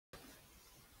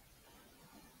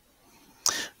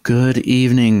Good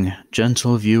evening,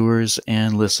 gentle viewers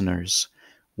and listeners.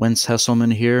 Wentz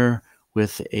Hesselman here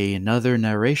with another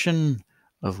narration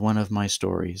of one of my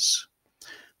stories.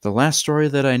 The last story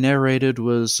that I narrated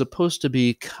was supposed to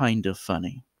be kind of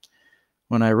funny.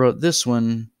 When I wrote this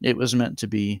one, it was meant to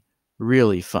be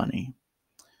really funny.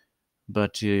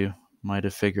 But you might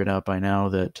have figured out by now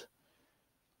that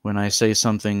when I say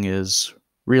something is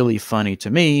really funny to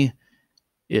me,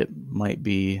 it might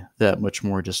be that much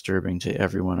more disturbing to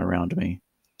everyone around me.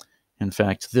 In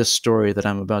fact, this story that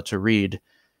I'm about to read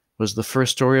was the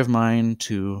first story of mine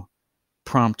to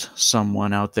prompt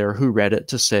someone out there who read it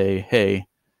to say, hey,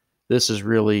 this is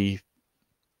really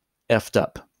effed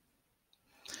up.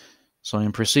 So I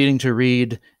am proceeding to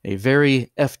read a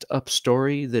very effed up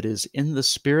story that is in the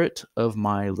spirit of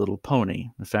My Little Pony.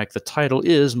 In fact, the title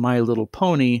is My Little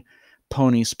Pony,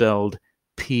 pony spelled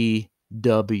PWNY.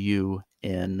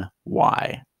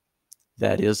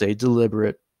 That is a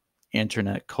deliberate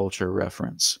internet culture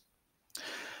reference.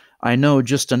 I know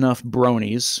just enough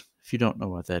bronies. If you don't know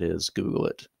what that is, Google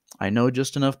it. I know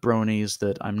just enough bronies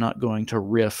that I'm not going to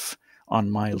riff on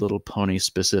My Little Pony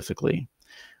specifically,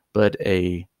 but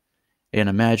an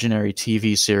imaginary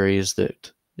TV series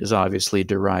that is obviously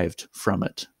derived from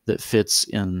it, that fits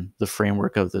in the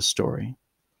framework of this story.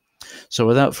 So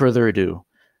without further ado,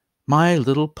 My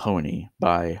Little Pony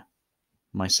by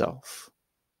myself.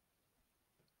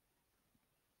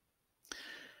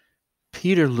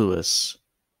 Peter Lewis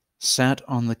sat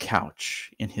on the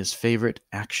couch in his favorite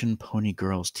Action Pony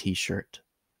Girls t-shirt.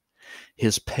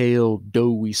 His pale,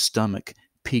 doughy stomach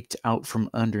peeked out from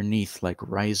underneath like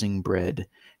rising bread,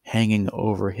 hanging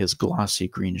over his glossy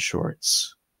green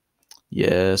shorts.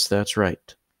 Yes, that's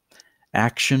right.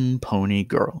 Action Pony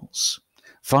Girls,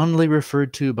 fondly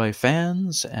referred to by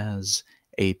fans as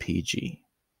APG.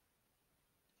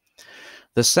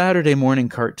 The Saturday morning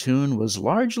cartoon was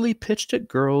largely pitched at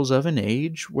girls of an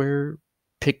age where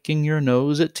picking your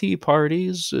nose at tea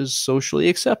parties is socially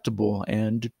acceptable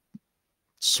and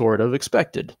sort of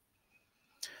expected.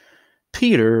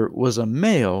 Peter was a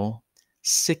male,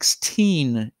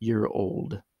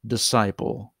 16-year-old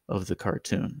disciple of the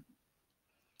cartoon.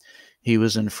 He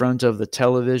was in front of the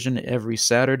television every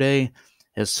Saturday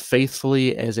as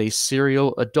faithfully as a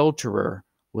serial adulterer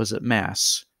was at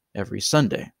Mass every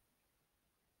Sunday.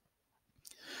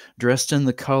 Dressed in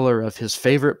the color of his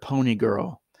favorite pony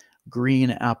girl,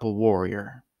 Green Apple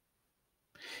Warrior.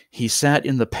 He sat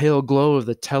in the pale glow of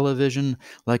the television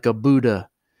like a Buddha,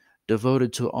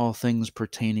 devoted to all things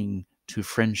pertaining to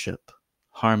friendship,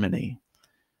 harmony,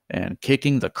 and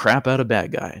kicking the crap out of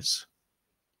bad guys.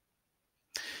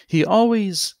 He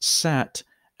always sat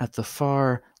at the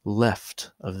far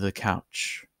left of the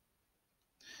couch.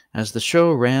 As the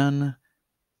show ran,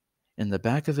 in the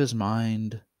back of his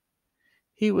mind,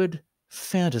 he would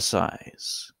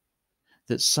fantasize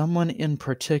that someone in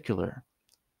particular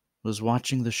was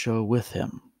watching the show with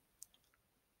him.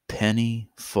 Penny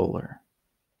Fuller.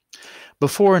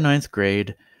 Before ninth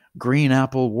grade, Green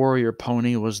Apple Warrior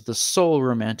Pony was the sole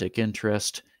romantic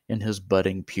interest in his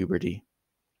budding puberty.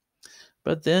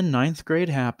 But then ninth grade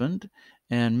happened,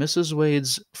 and Mrs.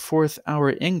 Wade's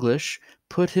fourth-hour English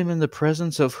put him in the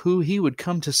presence of who he would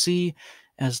come to see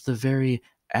as the very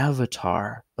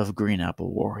avatar of Green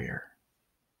Apple Warrior.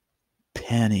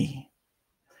 Penny.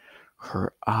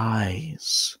 Her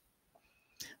eyes.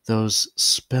 Those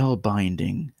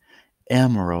spellbinding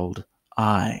emerald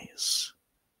eyes.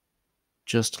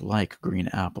 Just like green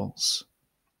apples.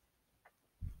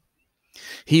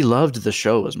 He loved the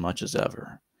show as much as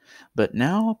ever, but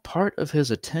now part of his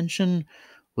attention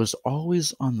was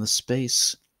always on the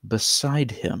space beside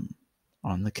him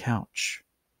on the couch.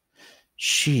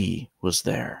 She was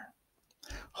there,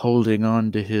 holding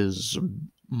on to his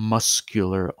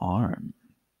muscular arm.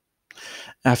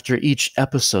 After each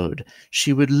episode,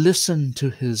 she would listen to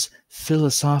his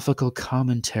philosophical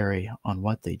commentary on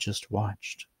what they just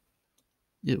watched.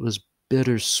 It was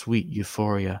bittersweet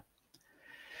euphoria.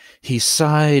 He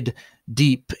sighed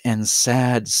deep and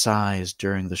sad sighs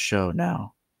during the show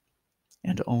now,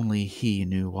 and only he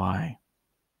knew why.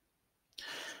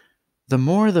 The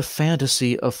more the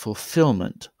fantasy of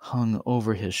fulfillment hung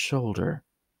over his shoulder,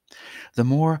 the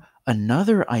more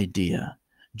another idea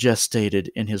gestated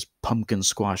in his pumpkin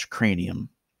squash cranium,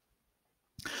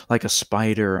 like a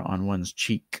spider on one's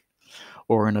cheek,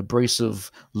 or an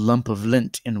abrasive lump of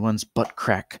lint in one's butt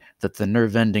crack that the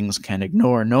nerve endings can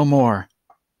ignore no more.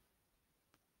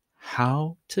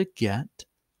 How to get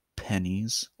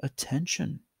Penny's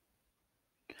attention.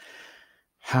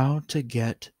 How to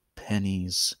get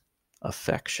Penny's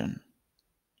affection.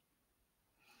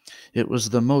 It was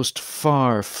the most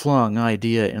far-flung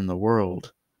idea in the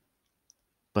world,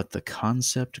 but the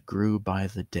concept grew by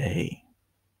the day.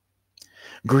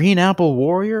 Green Apple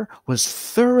Warrior was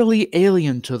thoroughly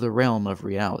alien to the realm of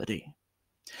reality.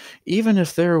 Even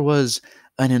if there was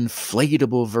an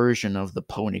inflatable version of the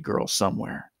pony girl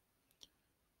somewhere,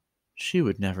 she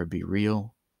would never be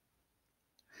real.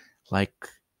 Like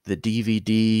the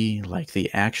DVD, like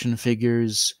the action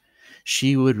figures,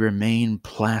 she would remain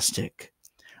plastic,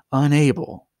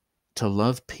 unable to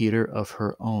love Peter of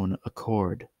her own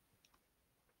accord.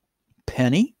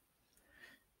 Penny?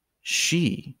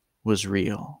 She was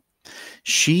real.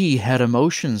 She had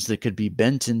emotions that could be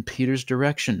bent in Peter's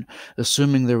direction,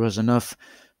 assuming there was enough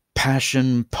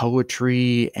passion,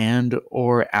 poetry, and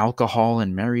or alcohol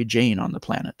and Mary Jane on the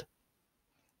planet.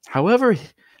 However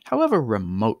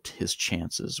remote his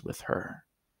chances with her,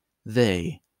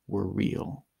 they were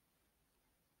real.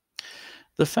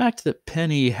 The fact that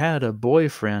Penny had a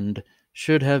boyfriend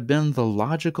should have been the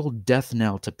logical death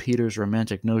knell to Peter's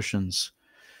romantic notions.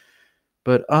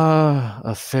 But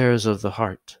affairs of the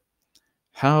heart,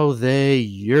 how they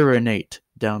urinate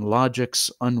down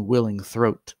logic's unwilling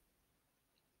throat.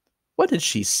 What did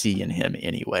she see in him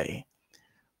anyway?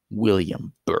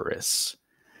 William Burris.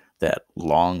 That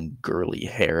long, girly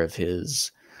hair of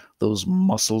his, those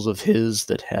muscles of his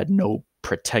that had no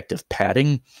protective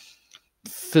padding.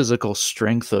 Physical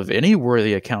strength of any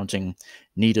worthy accounting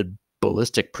needed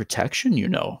ballistic protection, you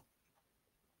know.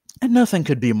 And nothing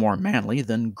could be more manly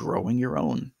than growing your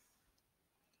own.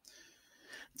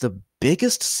 The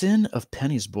biggest sin of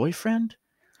Penny's boyfriend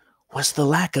was the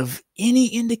lack of any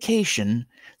indication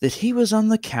that he was on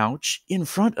the couch in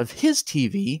front of his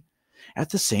TV at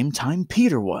the same time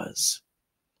Peter was.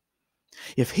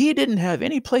 If he didn't have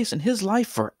any place in his life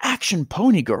for action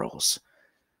pony girls,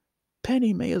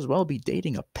 Penny may as well be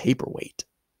dating a paperweight.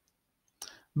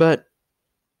 But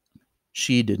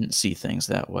she didn't see things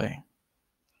that way.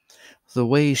 The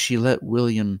way she let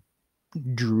William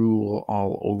drool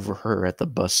all over her at the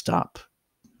bus stop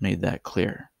made that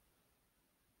clear.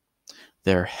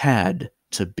 There had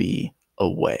to be a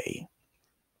way.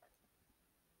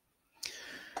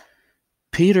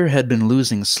 Peter had been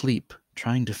losing sleep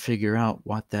trying to figure out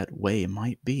what that way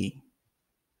might be.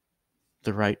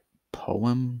 The right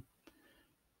poem,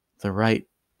 the right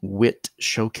wit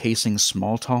showcasing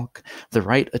small talk, the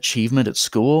right achievement at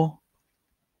school.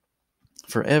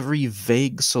 For every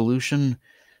vague solution,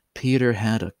 Peter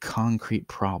had a concrete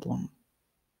problem.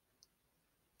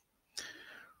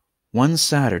 One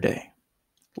Saturday,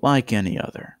 like any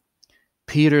other,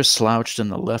 Peter slouched in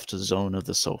the left zone of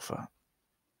the sofa.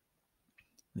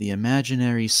 The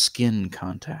imaginary skin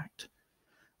contact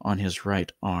on his right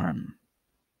arm.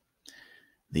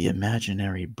 The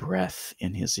imaginary breath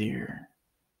in his ear.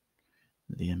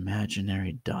 The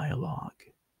imaginary dialogue,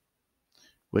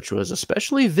 which was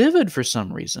especially vivid for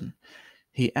some reason.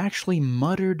 He actually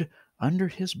muttered under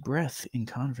his breath in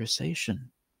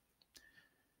conversation.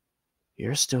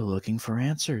 "You're still looking for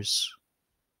answers."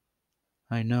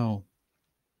 "I know."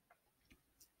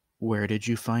 "Where did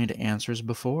you find answers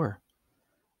before?"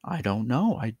 "I don't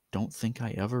know. I don't think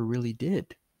I ever really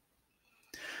did."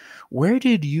 "Where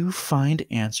did you find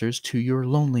answers to your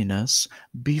loneliness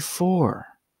before?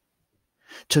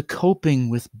 To coping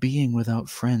with being without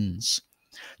friends,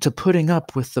 to putting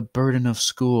up with the burden of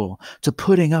school, to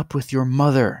putting up with your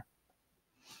mother."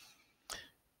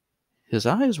 His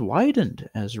eyes widened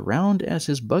as round as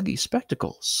his buggy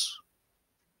spectacles.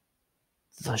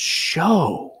 The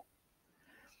show.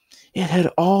 It had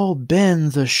all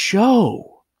been the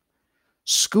show.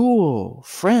 School,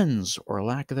 friends, or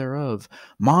lack thereof,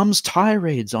 mom's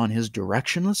tirades on his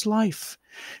directionless life.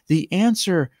 The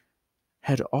answer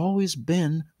had always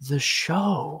been the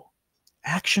show.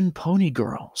 Action pony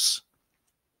girls.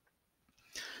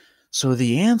 So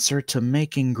the answer to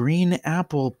making Green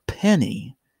Apple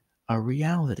Penny a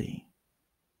reality.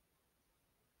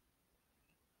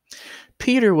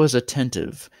 Peter was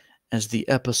attentive as the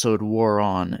episode wore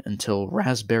on until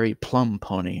Raspberry Plum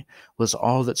Pony was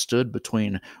all that stood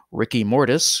between Ricky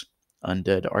Mortis,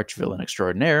 undead archvillain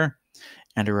extraordinaire,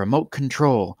 and a remote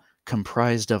control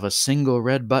comprised of a single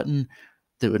red button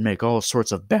that would make all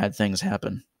sorts of bad things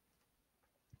happen.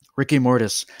 Ricky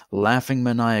Mortis, laughing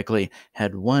maniacally,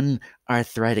 had one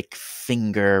arthritic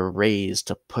finger raised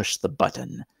to push the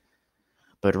button.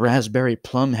 But Raspberry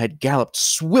Plum had galloped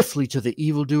swiftly to the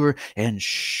evildoer and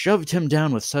shoved him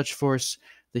down with such force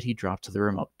that he dropped to the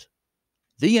remote.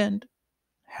 The end.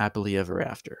 Happily ever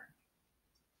after.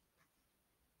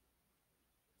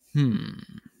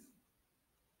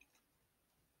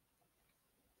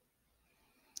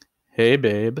 "Hey,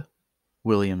 babe,"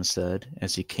 William said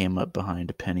as he came up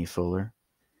behind Penny Fuller.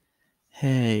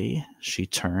 Hey, she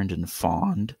turned and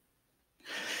fawned.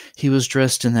 He was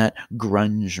dressed in that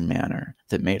grunge manner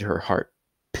that made her heart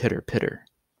pitter-pitter.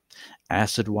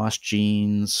 Acid-washed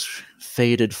jeans,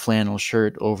 faded flannel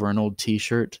shirt over an old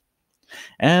t-shirt.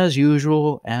 As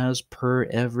usual, as per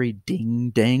every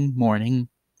ding-dang morning,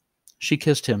 she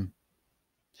kissed him.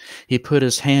 He put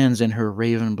his hands in her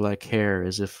raven black hair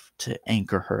as if to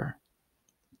anchor her.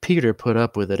 Peter put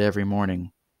up with it every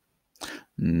morning.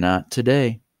 Not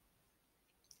today.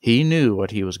 He knew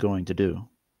what he was going to do.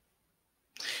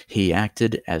 He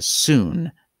acted as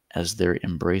soon as their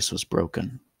embrace was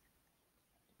broken.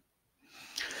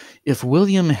 If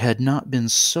William had not been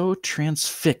so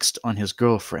transfixed on his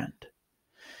girlfriend,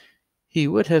 he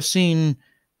would have seen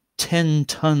 10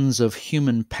 tons of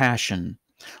human passion,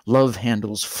 love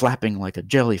handles flapping like a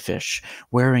jellyfish,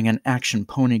 wearing an Action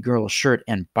Pony Girl shirt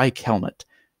and bike helmet,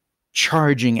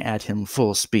 charging at him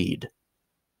full speed.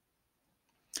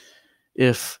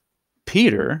 If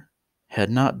Peter had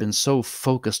not been so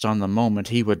focused on the moment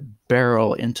he would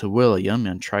barrel into William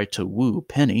and try to woo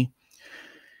Penny,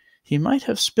 he might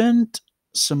have spent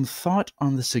some thought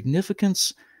on the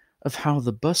significance of how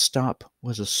the bus stop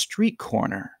was a street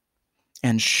corner,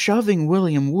 and shoving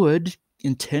William would,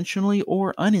 intentionally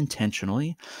or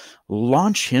unintentionally,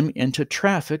 launch him into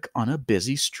traffic on a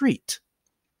busy street.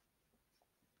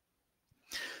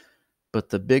 But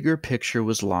the bigger picture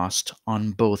was lost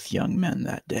on both young men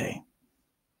that day.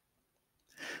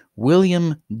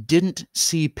 William didn't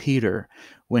see Peter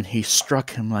when he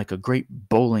struck him like a great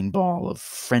bowling ball of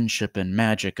friendship and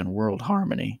magic and world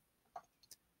harmony.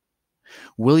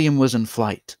 William was in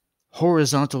flight,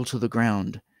 horizontal to the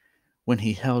ground, when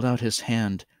he held out his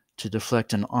hand to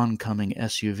deflect an oncoming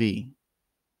SUV.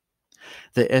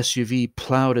 The SUV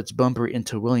plowed its bumper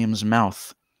into William's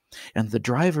mouth, and the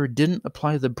driver didn't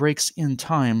apply the brakes in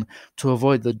time to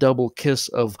avoid the double kiss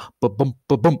of ba-bump,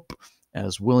 ba-bump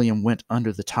as William went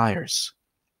under the tires.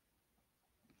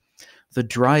 The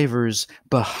drivers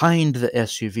behind the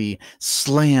SUV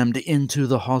slammed into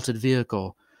the halted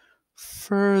vehicle,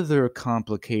 further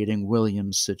complicating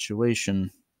William's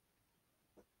situation.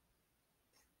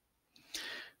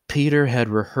 Peter had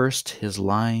rehearsed his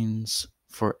lines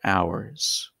for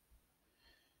hours.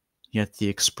 Yet the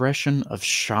expression of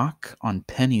shock on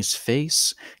Penny's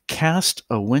face cast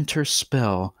a winter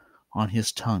spell on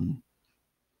his tongue,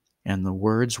 and the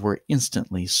words were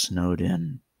instantly snowed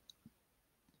in.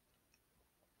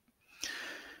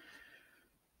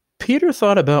 Peter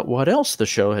thought about what else the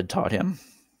show had taught him.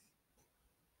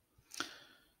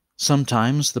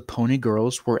 Sometimes the pony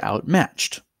girls were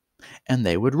outmatched, and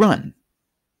they would run.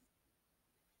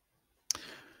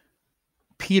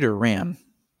 Peter ran.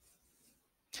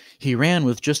 He ran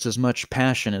with just as much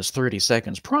passion as 30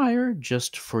 seconds prior,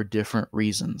 just for different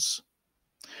reasons.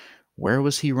 Where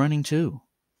was he running to?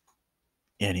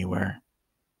 Anywhere.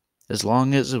 As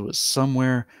long as it was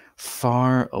somewhere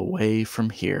far away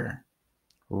from here.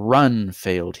 Run,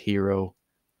 failed hero.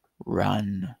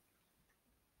 Run.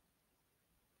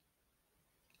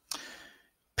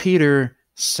 Peter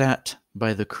sat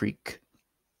by the creek,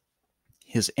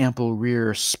 his ample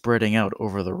rear spreading out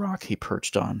over the rock he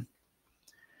perched on.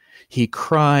 He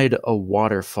cried a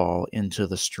waterfall into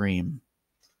the stream.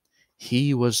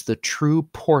 He was the true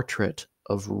portrait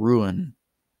of ruin.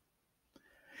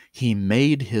 He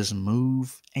made his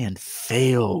move and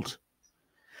failed.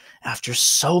 After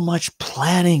so much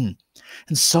planning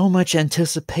and so much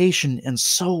anticipation and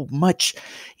so much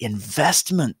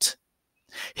investment,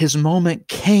 his moment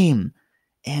came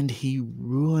and he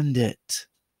ruined it.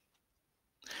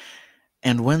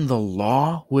 And when the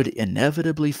law would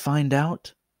inevitably find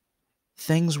out,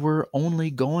 things were only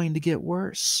going to get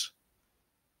worse.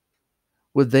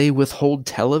 Would they withhold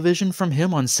television from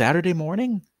him on Saturday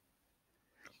morning?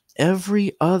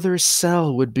 Every other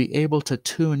cell would be able to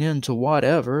tune in to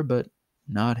whatever, but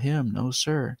not him, no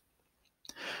sir.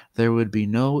 There would be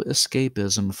no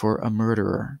escapism for a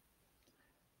murderer.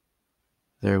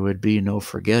 There would be no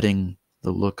forgetting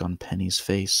the look on Penny's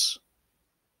face.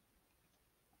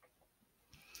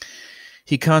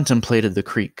 He contemplated the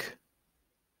creek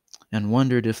and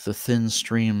wondered if the thin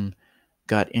stream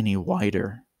got any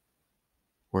wider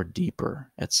or deeper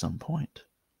at some point.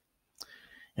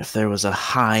 If there was a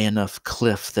high enough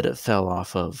cliff that it fell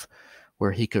off of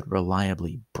where he could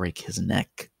reliably break his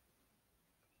neck.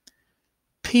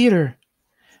 "Peter,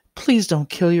 please don't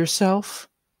kill yourself,"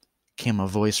 came a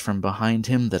voice from behind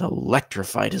him that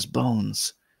electrified his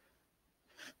bones.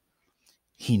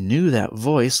 He knew that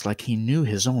voice like he knew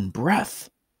his own breath.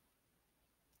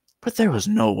 But there was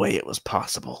no way it was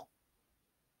possible.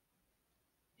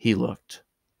 He looked.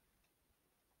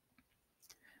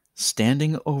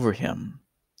 Standing over him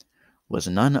was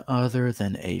none other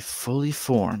than a fully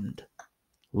formed,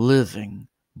 living,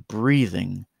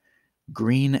 breathing,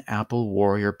 green apple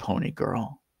warrior pony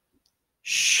girl.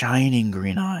 Shining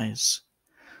green eyes,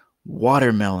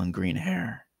 watermelon green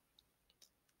hair,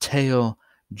 tail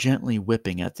gently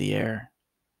whipping at the air.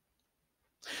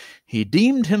 He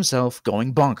deemed himself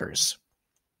going bonkers.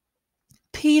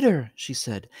 "Peter," she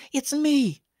said, "it's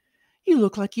me. You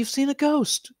look like you've seen a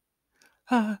ghost."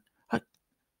 How?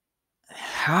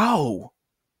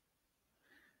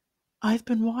 "I've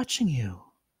been watching you.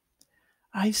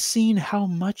 I've seen how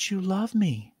much you love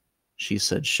me," she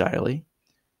said shyly,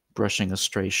 brushing a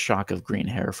stray shock of green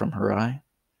hair from her eye.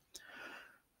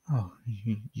 "Oh,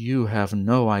 you have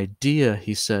no idea,"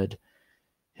 he said,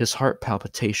 his heart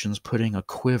palpitations putting a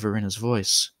quiver in his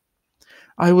voice.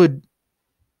 "I would—"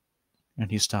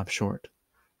 And he stopped short.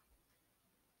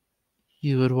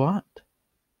 "You would what?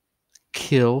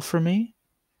 Kill for me?"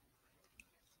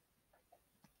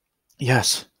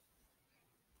 "Yes.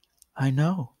 I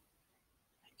know.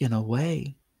 In a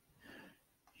way,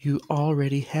 you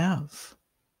already have."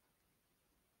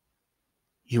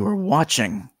 "You were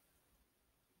watching."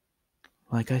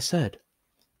 "Like I said,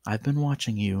 I've been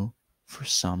watching you for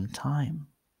some time."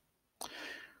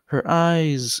 Her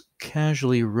eyes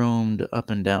casually roamed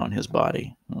up and down his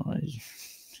body.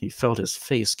 He felt his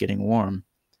face getting warm.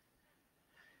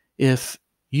 "If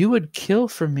you would kill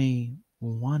for me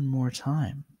one more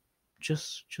time,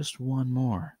 just one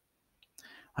more,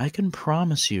 I can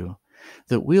promise you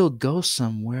that we'll go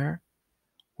somewhere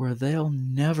where they'll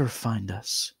never find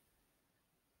us,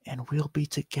 and we'll be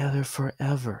together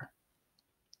forever."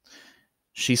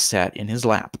 She sat in his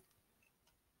lap.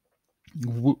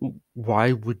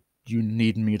 "Why would you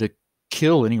need me to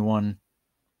kill anyone?"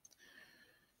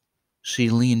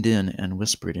 She leaned in and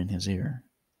whispered in his ear.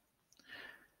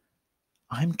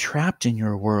 "I'm trapped in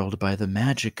your world by the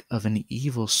magic of an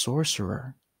evil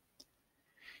sorcerer.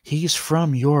 He's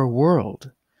from your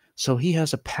world, so he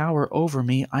has a power over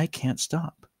me I can't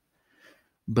stop.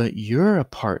 But you're a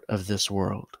part of this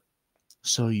world,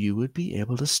 so you would be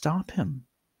able to stop him.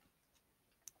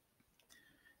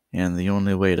 And the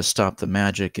only way to stop the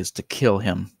magic is to kill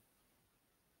him."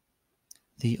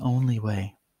 "The only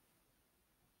way."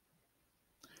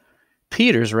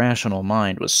 Peter's rational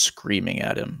mind was screaming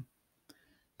at him,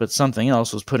 but something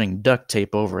else was putting duct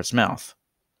tape over its mouth.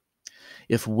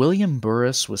 If William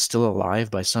Burris was still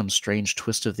alive by some strange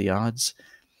twist of the odds,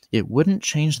 it wouldn't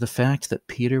change the fact that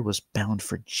Peter was bound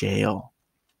for jail,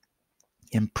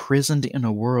 imprisoned in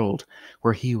a world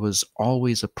where he was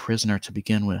always a prisoner to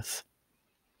begin with.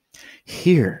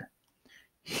 Here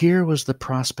was the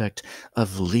prospect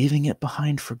of leaving it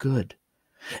behind for good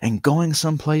and going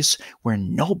someplace where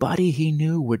nobody he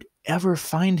knew would ever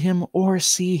find him or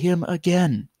see him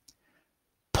again.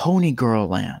 Pony Girl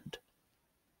Land.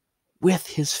 With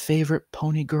his favorite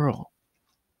pony girl.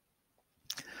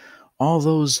 All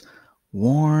those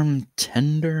warm,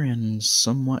 tender, and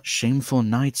somewhat shameful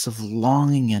nights of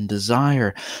longing and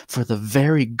desire for the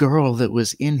very girl that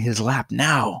was in his lap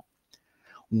now.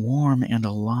 Warm and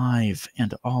alive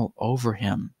and all over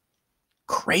him.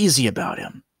 Crazy about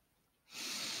him.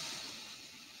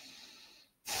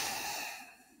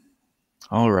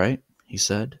 "All right," he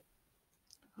said.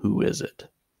 "Who is it?"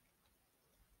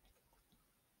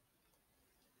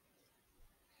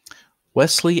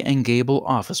 Wesley and Gable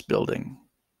Office Building,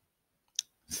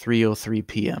 3:03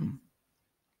 p.m.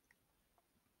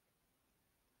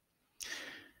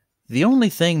 The only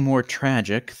thing more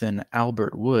tragic than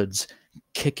Albert Woods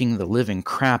kicking the living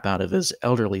crap out of his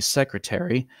elderly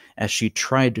secretary as she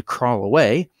tried to crawl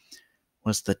away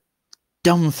was the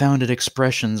dumbfounded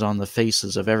expressions on the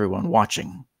faces of everyone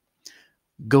watching.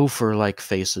 Gopher-like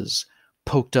faces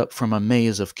poked up from a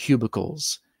maze of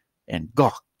cubicles and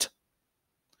gawked.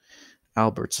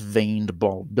 Albert's veined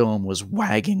bald dome was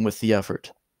wagging with the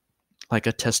effort, like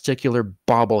a testicular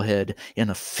bobblehead in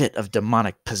a fit of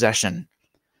demonic possession.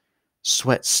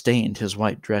 Sweat stained his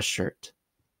white dress shirt.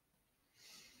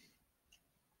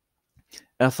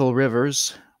 Ethel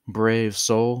Rivers, brave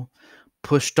soul,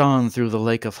 pushed on through the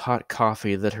lake of hot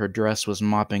coffee that her dress was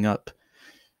mopping up.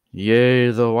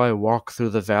 "Yea, though I walk through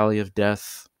the valley of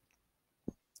death."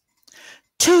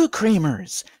 "2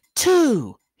 creamers!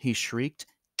 2!" he shrieked,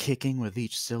 kicking with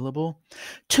each syllable.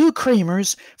 "2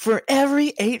 creamers for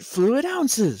every 8 fluid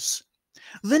ounces.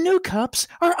 The new cups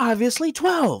are obviously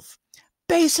 12.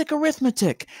 Basic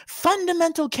arithmetic,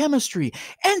 fundamental chemistry,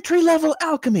 entry-level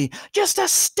alchemy, just a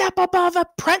step above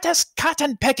apprentice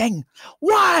cotton picking.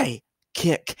 Why?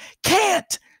 Kick.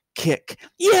 Can't. Kick.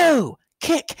 You.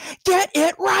 Kick. Get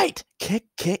it right. Kick,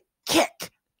 kick,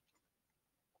 kick."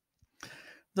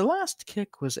 The last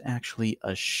kick was actually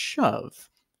a shove.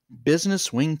 Business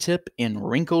wingtip in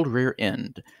wrinkled rear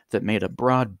end that made a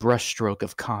broad brushstroke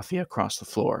of coffee across the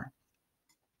floor.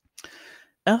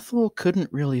 Ethel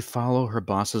couldn't really follow her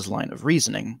boss's line of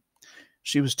reasoning.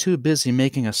 She was too busy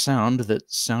making a sound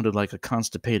that sounded like a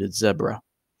constipated zebra.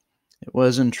 It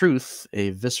was, in truth, a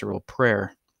visceral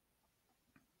prayer.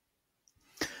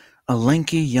 A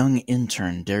lanky young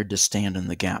intern dared to stand in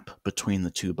the gap between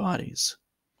the two bodies.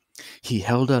 He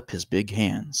held up his big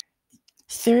hands.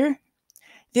 "Sir,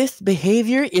 this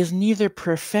behavior is neither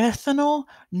professional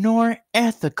nor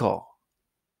ethical."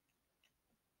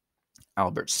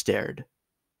 Albert stared.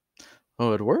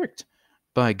 Oh, it worked.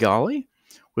 By golly,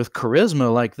 with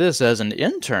charisma like this as an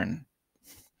intern.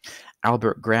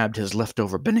 Albert grabbed his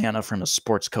leftover banana from his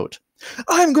sports coat.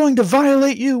 "I'm going to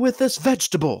violate you with this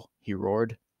vegetable," he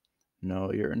roared.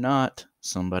 "No, you're not,"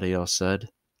 somebody else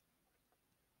said.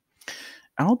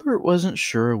 Albert wasn't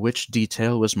sure which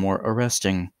detail was more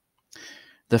arresting.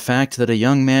 The fact that a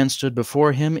young man stood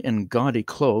before him in gaudy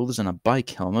clothes and a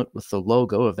bike helmet with the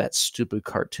logo of that stupid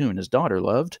cartoon his daughter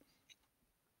loved,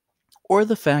 or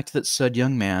the fact that said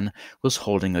young man was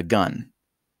holding a gun.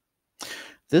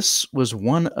 This was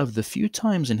one of the few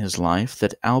times in his life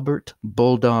that Albert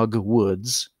Bulldog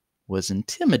Woods was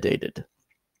intimidated.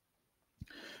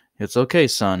 "It's okay,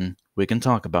 son. We can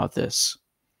talk about this.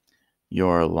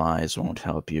 Your lies won't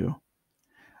help you.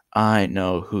 I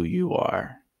know who you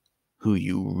are. Who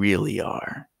you really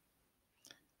are."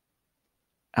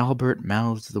 Albert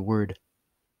mouthed the word,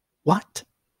 "What?"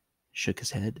 shook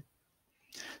his head.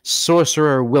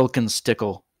 "Sorcerer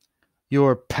Wilkenstickle.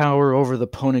 Your power over the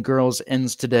pony girls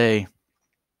ends today."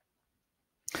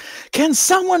 "Can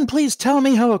someone please tell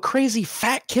me how a crazy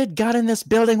fat kid got in this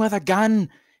building with a gun?"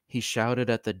 he shouted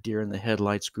at the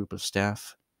deer-in-the-headlights group of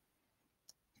staff.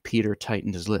 Peter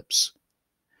tightened his lips.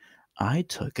 "I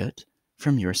took it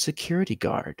from your security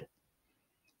guard.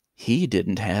 He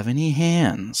didn't have any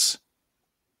hands."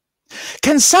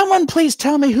 "Can someone please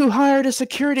tell me who hired a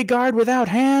security guard without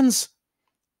hands?"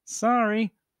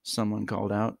 "Sorry," someone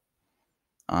called out.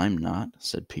 "I'm not,"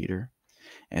 said Peter,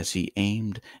 as he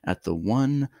aimed at the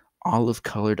one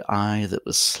olive-colored eye that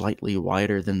was slightly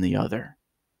wider than the other.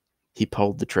 He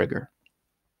pulled the trigger.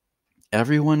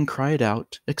 Everyone cried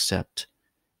out except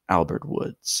Albert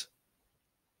Woods.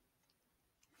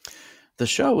 The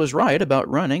show was right about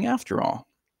running after all.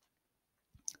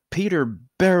 Peter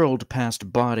barreled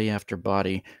past body after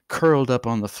body, curled up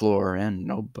on the floor, and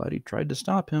nobody tried to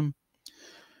stop him.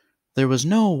 There was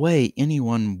no way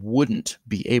anyone wouldn't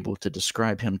be able to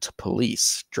describe him to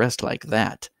police dressed like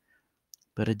that,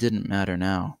 but it didn't matter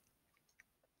now.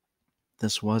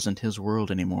 This wasn't his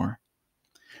world anymore.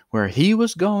 Where he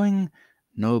was going,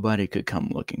 nobody could come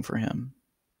looking for him.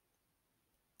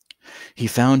 He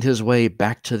found his way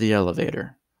back to the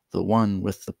elevator, the one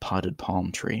with the potted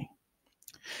palm tree.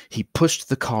 He pushed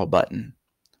the call button.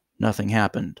 Nothing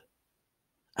happened.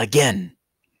 Again.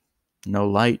 No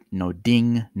light, no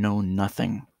ding, no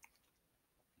nothing.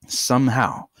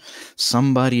 Somehow,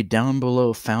 somebody down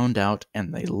below found out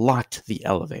and they locked the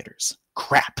elevators.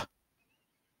 Crap!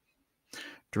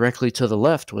 Directly to the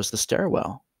left was the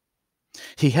stairwell.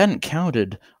 He hadn't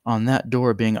counted on that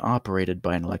door being operated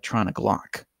by an electronic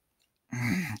lock.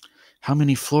 How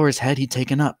many floors had he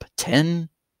taken up? 10?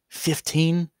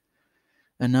 15?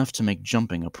 Enough to make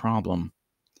jumping a problem,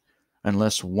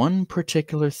 unless one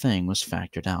particular thing was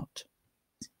factored out.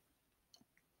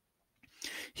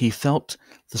 He felt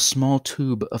the small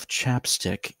tube of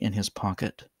chapstick in his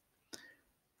pocket.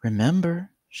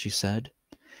 "Remember," she said,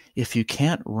 "if you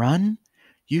can't run,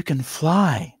 you can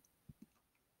fly.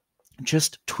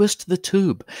 Just twist the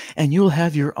tube, and you'll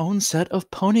have your own set of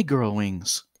pony girl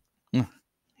wings."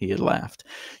 He had laughed.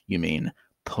 "You mean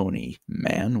pony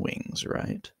man wings,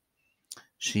 right?"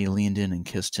 She leaned in and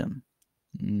kissed him.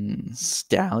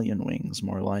 Stallion wings,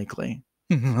 more likely.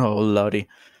 Oh, Lordy.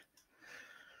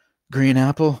 "Green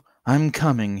Apple, I'm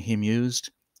coming," he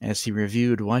mused, as he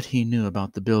reviewed what he knew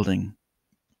about the building.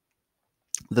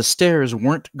 The stairs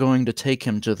weren't going to take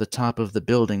him to the top of the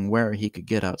building where he could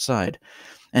get outside,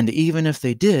 and even if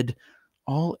they did,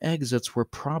 all exits were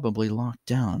probably locked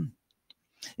down.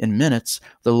 In minutes,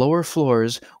 the lower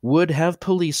floors would have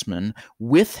policemen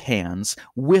with hands,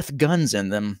 with guns in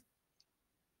them.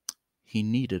 He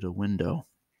needed a window.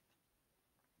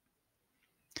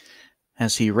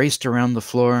 As he raced around the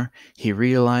floor, he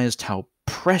realized how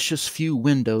precious few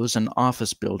windows an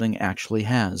office building actually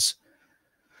has.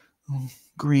 "Oh,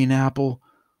 Green Apple,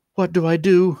 what do I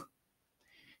do?"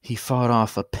 He fought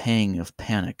off a pang of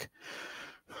panic.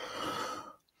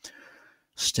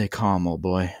 "Stay calm, old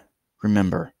boy.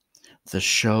 Remember, The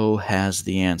show has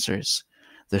the answers.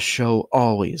 The show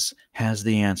always has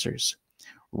the answers.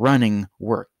 Running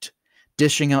worked.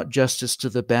 Dishing out justice to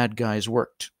the bad guys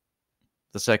worked.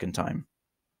 The second time.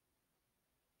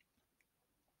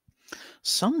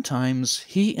 Sometimes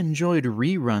he enjoyed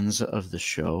reruns of the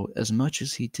show as much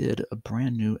as he did a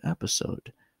brand new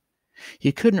episode.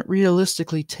 He couldn't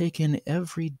realistically take in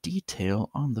every detail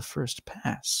on the first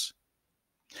pass.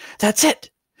 That's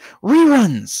it!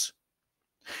 Reruns!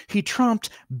 He tromped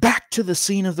back to the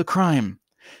scene of the crime.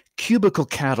 Cubicle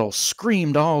cattle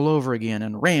screamed all over again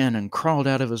and ran and crawled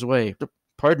out of his way.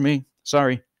 Pardon me.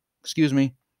 Sorry. Excuse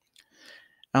me.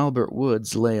 Albert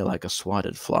Woods lay like a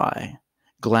swatted fly,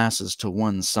 glasses to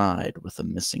one side with a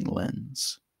missing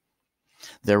lens.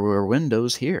 There were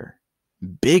windows here.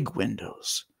 Big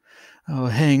windows. Oh,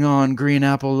 hang on, Green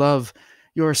Apple Love.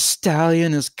 Your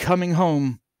stallion is coming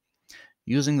home.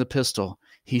 Using the pistol,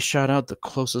 he shot out the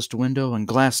closest window and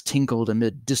glass tinkled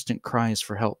amid distant cries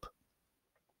for help.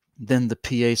 Then the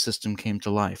PA system came to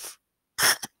life.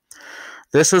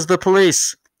 This is the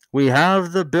police. We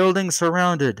have the building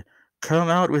surrounded. Come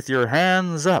out with your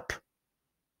hands up.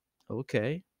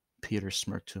 Okay, Peter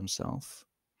smirked to himself.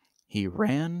 He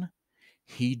ran.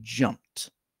 He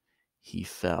jumped. He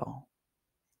fell.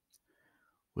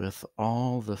 With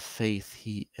all the faith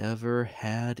he ever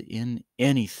had in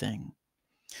anything,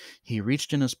 he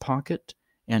reached in his pocket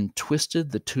and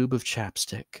twisted the tube of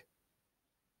chapstick.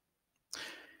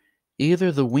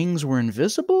 Either the wings were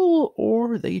invisible,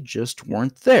 or they just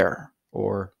weren't there,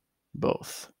 or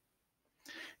both.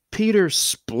 Peter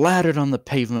splattered on the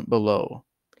pavement below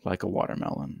like a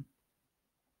watermelon.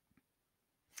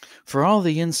 For all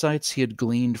the insights he had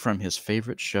gleaned from his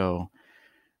favorite show,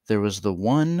 there was the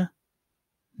one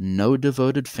no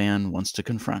devoted fan wants to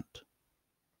confront.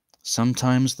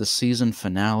 Sometimes the season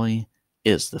finale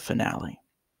is the finale.